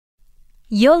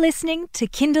You're listening to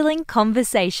Kindling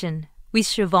Conversation with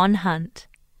Siobhan Hunt,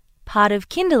 part of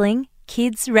Kindling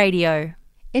Kids Radio.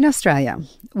 In Australia,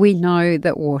 we know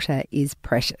that water is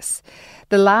precious.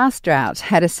 The last drought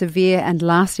had a severe and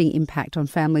lasting impact on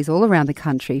families all around the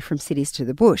country, from cities to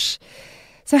the bush.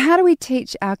 So how do we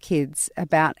teach our kids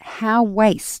about how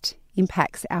waste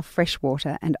impacts our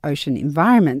freshwater and ocean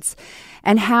environments,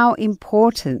 and how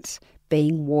important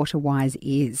being water-wise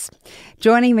is?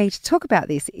 Joining me to talk about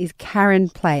this is Karen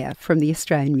Player from the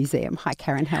Australian Museum. Hi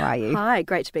Karen, how are you? Hi,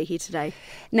 great to be here today.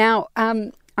 Now,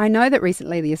 I know that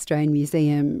recently the Australian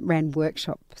Museum ran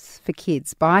workshops for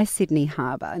kids by Sydney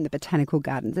Harbour in the Botanical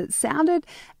Gardens. It sounded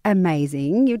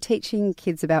amazing. You're teaching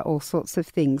kids about all sorts of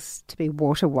things to be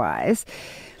water-wise.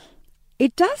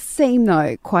 It does seem,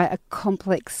 though, quite a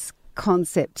complex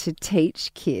concept to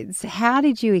teach kids. How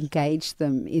did you engage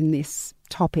them in this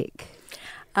topic?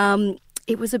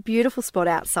 It was a beautiful spot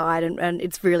outside, and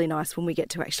it's really nice when we get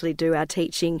to actually do our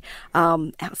teaching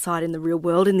outside in the real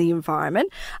world, in the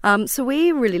environment. So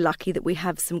we're really lucky that we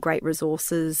have some great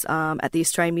resources at the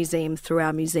Australian Museum through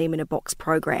our Museum in a Box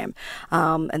program,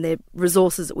 and they're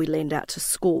resources that we lend out to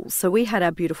schools. So we had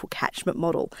our beautiful catchment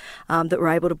model that we're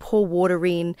able to pour water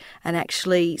in and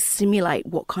actually simulate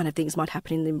what kind of things might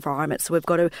happen in the environment. So we've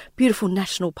got a beautiful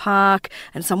national park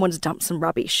and someone's dumped some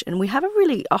rubbish, and we have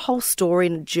a whole story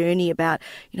and a journey about,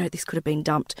 this could have been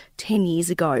dumped 10 years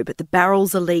ago, but the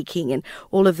barrels are leaking and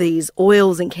all of these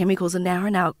oils and chemicals are now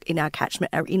in our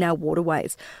catchment, in our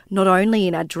waterways, not only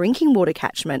in our drinking water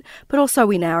catchment, but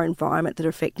also in our environment that are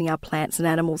affecting our plants and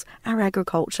animals, our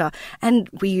agriculture, and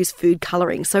we use food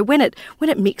colouring. So when it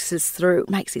mixes through, it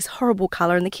makes this horrible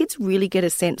colour, and the kids really get a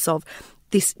sense of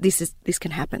this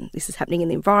can happen. This is happening in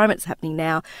the environment. It's happening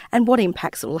now, and what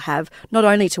impacts it will have not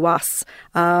only to us,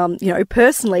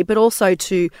 personally, but also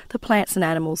to the plants and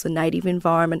animals, the native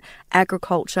environment,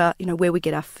 agriculture. Where we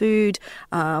get our food,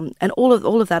 and all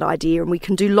of that idea. And we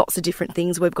can do lots of different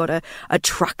things. We've got a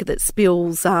truck that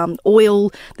spills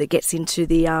oil that gets into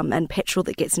the and petrol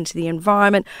that gets into the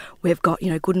environment. We've got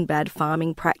good and bad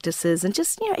farming practices, and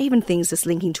just even things just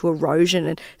linking to erosion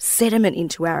and sediment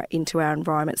into our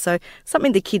environment. So something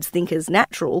the kids think is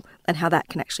natural, and how that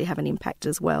can actually have an impact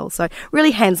as well. So really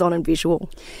hands-on and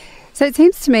visual. So it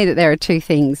seems to me that there are two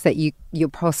things that you're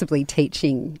possibly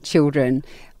teaching children.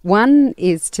 One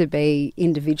is to be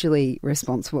individually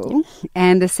responsible,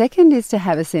 and the second is to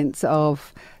have a sense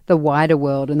of the wider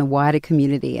world and the wider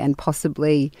community, and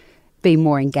possibly be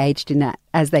more engaged in that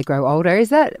as they grow older. Is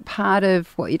that part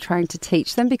of what you're trying to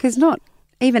teach them? Because not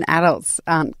even adults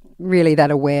aren't really that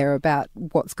aware about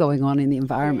what's going on in the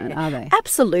environment, are they?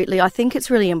 Absolutely. I think it's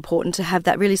really important to have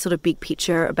that really sort of big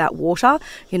picture about water.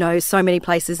 So many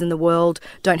places in the world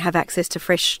don't have access to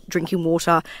fresh drinking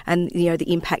water, and,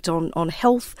 the impact on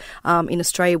health. In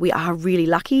Australia, we are really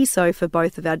lucky. So for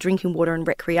both of our drinking water and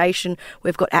recreation,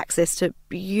 we've got access to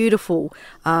beautiful,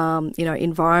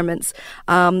 environments.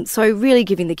 So really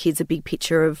giving the kids a big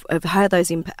picture of how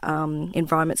those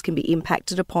environments can be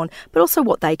impacted upon, but also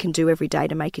what they can do every day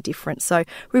to make a difference. So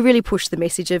we really push the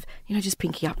message of, just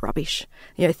pinking up rubbish,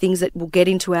 things that will get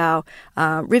into our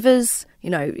rivers.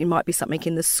 It might be something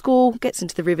in the school, gets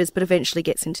into the rivers, but eventually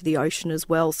gets into the ocean as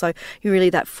well. So you're really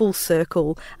that full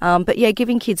circle. But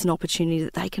giving kids an opportunity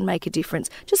that they can make a difference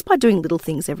just by doing little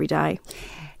things every day.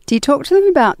 Do you talk to them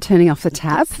about turning off the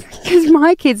tap? Because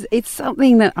my kids, it's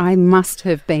something that I must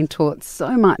have been taught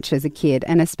so much as a kid,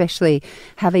 and especially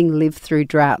having lived through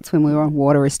droughts when we were on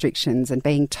water restrictions and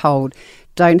being told,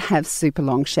 don't have super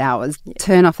long showers,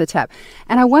 turn off the tap.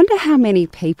 And I wonder how many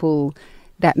people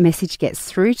that message gets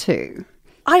through to.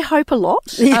 I hope a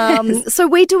lot. Yes. So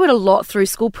we do it a lot through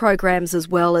school programs, as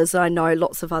well as I know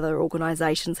lots of other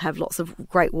organisations have lots of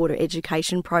great water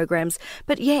education programs.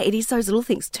 But it is those little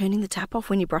things, turning the tap off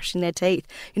when you're brushing their teeth.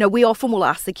 We often will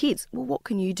ask the kids, well, what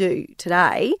can you do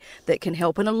today that can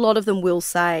help? And a lot of them will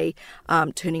say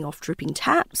turning off dripping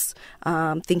taps,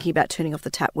 thinking about turning off the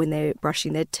tap when they're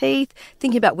brushing their teeth,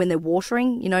 thinking about when they're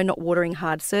watering, not watering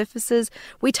hard surfaces.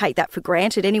 We take that for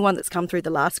granted. Anyone that's come through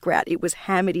the last drought, it was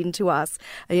hammered into us.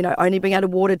 Only being able to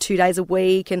water 2 days a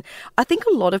week. And I think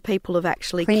a lot of people have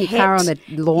actually clean your car on the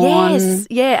lawn.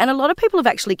 Yes, and a lot of people have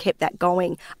actually kept that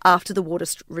going after the water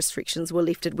restrictions were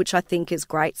lifted, which I think is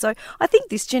great. So I think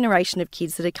this generation of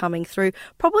kids that are coming through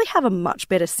probably have a much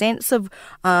better sense of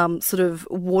sort of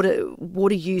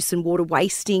water use and water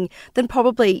wasting than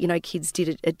probably, kids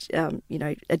did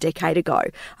a decade ago,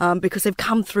 because they've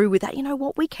come through with that,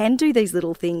 we can do these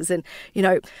little things. And,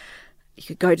 you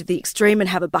could go to the extreme and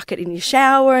have a bucket in your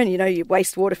shower and, your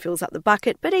wastewater fills up the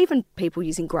bucket. But even people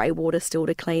using grey water still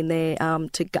to clean their,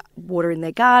 water in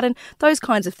their garden, those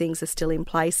kinds of things are still in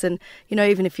place. And,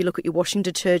 even if you look at your washing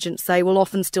detergents, they will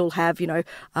often still have,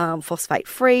 phosphate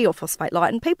free or phosphate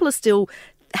light. And people are still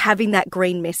having that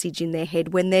green message in their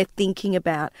head when they're thinking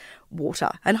about water.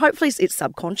 And hopefully it's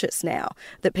subconscious now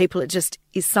that it just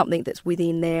is something that's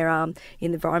within their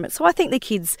environment. So I think the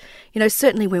kids,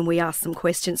 certainly when we ask them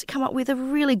questions, come up with a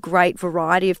really great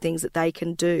variety of things that they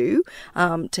can do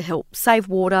to help save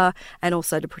water and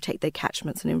also to protect their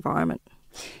catchments and environment.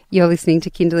 You're listening to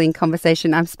Kindling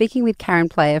Conversation. I'm speaking with Karen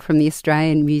Player from the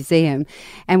Australian Museum,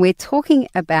 and we're talking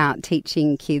about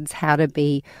teaching kids how to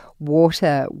be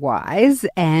water wise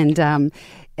and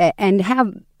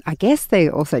how, I guess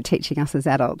they're also teaching us as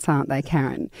adults, aren't they,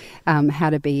 Karen, how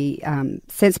to be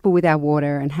sensible with our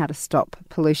water and how to stop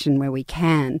pollution where we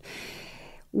can.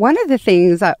 One of the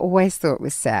things I always thought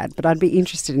was sad, but I'd be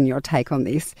interested in your take on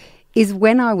this, is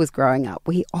when I was growing up,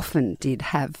 we often did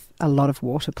have a lot of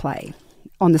water play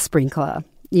on the sprinkler,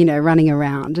 running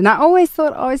around. And I always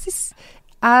thought,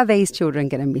 are these children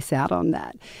going to miss out on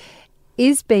that?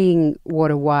 Is being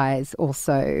water wise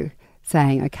also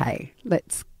saying, okay,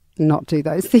 let's not do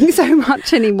those things so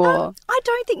much anymore? I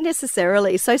don't think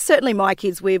necessarily. So certainly my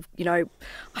kids,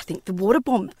 I think the water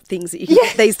bomb things that you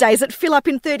get these days that fill up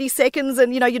in 30 seconds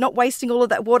and, you're not wasting all of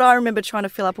that water. I remember trying to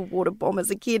fill up a water bomb as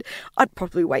a kid. I'd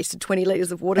probably wasted 20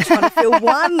 litres of water trying to fill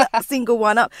one single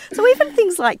one up. So even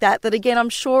things like that again, I'm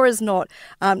sure is not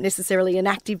necessarily an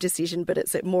active decision, but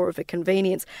it's more of a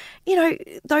convenience.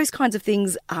 Those kinds of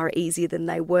things are easier than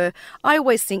they were. I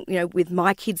always think, with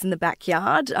my kids in the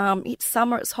backyard, it's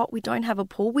summer, it's hot, we don't have a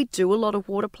pool. We do a lot of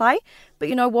water play, but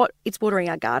you know what? It's watering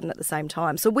our garden at the same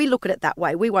time. So we look at it that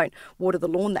way. We won't water the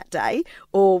lawn that day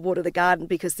or water the garden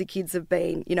because the kids have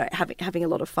been, having a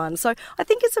lot of fun. So I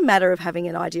think it's a matter of having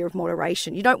an idea of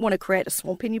moderation. You don't want to create a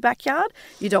swamp in your backyard.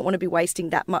 You don't want to be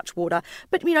wasting that much water.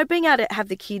 But, being able to have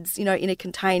the kids, in a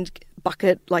contained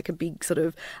bucket, like a big sort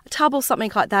of tub or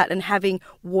something like that, and having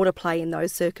water play in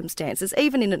those circumstances,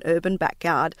 even in an urban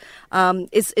backyard,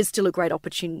 is still a great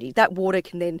opportunity. That water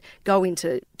can then go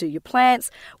into do your plants.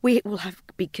 We will have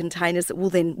big containers that we'll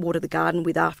then water the garden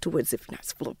with afterwards. If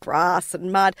it's full of grass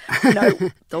and mud,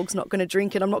 dog's not going to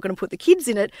drink it. I'm not going to put the kids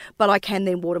in it, but I can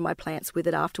then water my plants with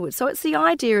it afterwards. So it's the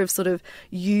idea of sort of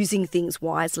using things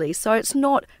wisely. So it's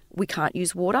not we can't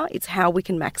use water, it's how we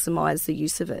can maximise the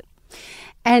use of it.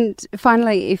 And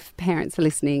finally, if parents are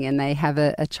listening and they have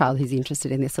a child who's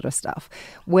interested in this sort of stuff,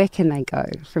 where can they go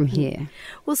from here?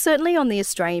 Well, certainly on the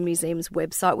Australian Museum's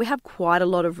website, we have quite a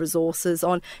lot of resources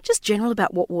on just general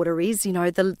about what water is.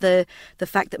 The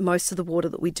fact that most of the water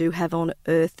that we do have on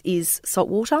Earth is salt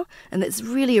water, and it's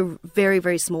really a very,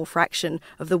 very small fraction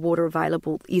of the water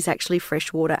available is actually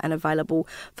fresh water and available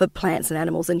for plants and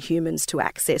animals and humans to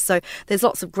access. So there's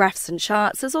lots of graphs and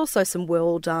charts. There's also some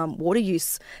world water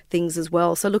use things as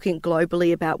well. So looking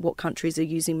globally about what countries are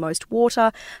using most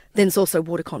water. Then there's also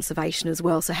water conservation as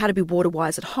well. So how to be water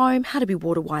wise at home, how to be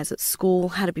water wise at school,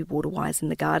 how to be water wise in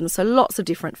the garden. So lots of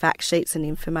different fact sheets and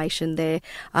information there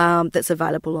that's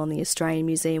available on the Australian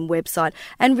Museum website.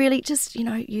 And really just,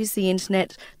 use the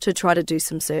internet to try to do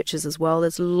some searches as well.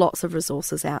 There's lots of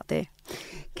resources out there.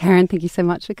 Karen, thank you so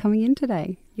much for coming in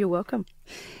today. You're welcome.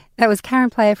 That was Karen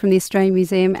Player from the Australian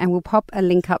Museum, and we'll pop a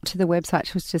link up to the website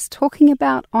she was just talking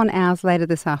about on ours later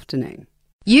this afternoon.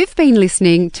 You've been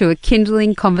listening to a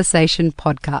Kindling Conversation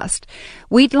podcast.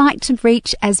 We'd like to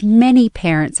reach as many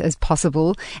parents as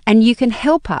possible, and you can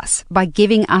help us by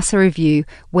giving us a review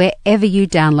wherever you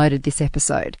downloaded this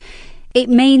episode. It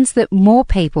means that more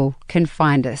people can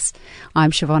find us.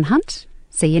 I'm Siobhan Hunt.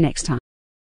 See you next time.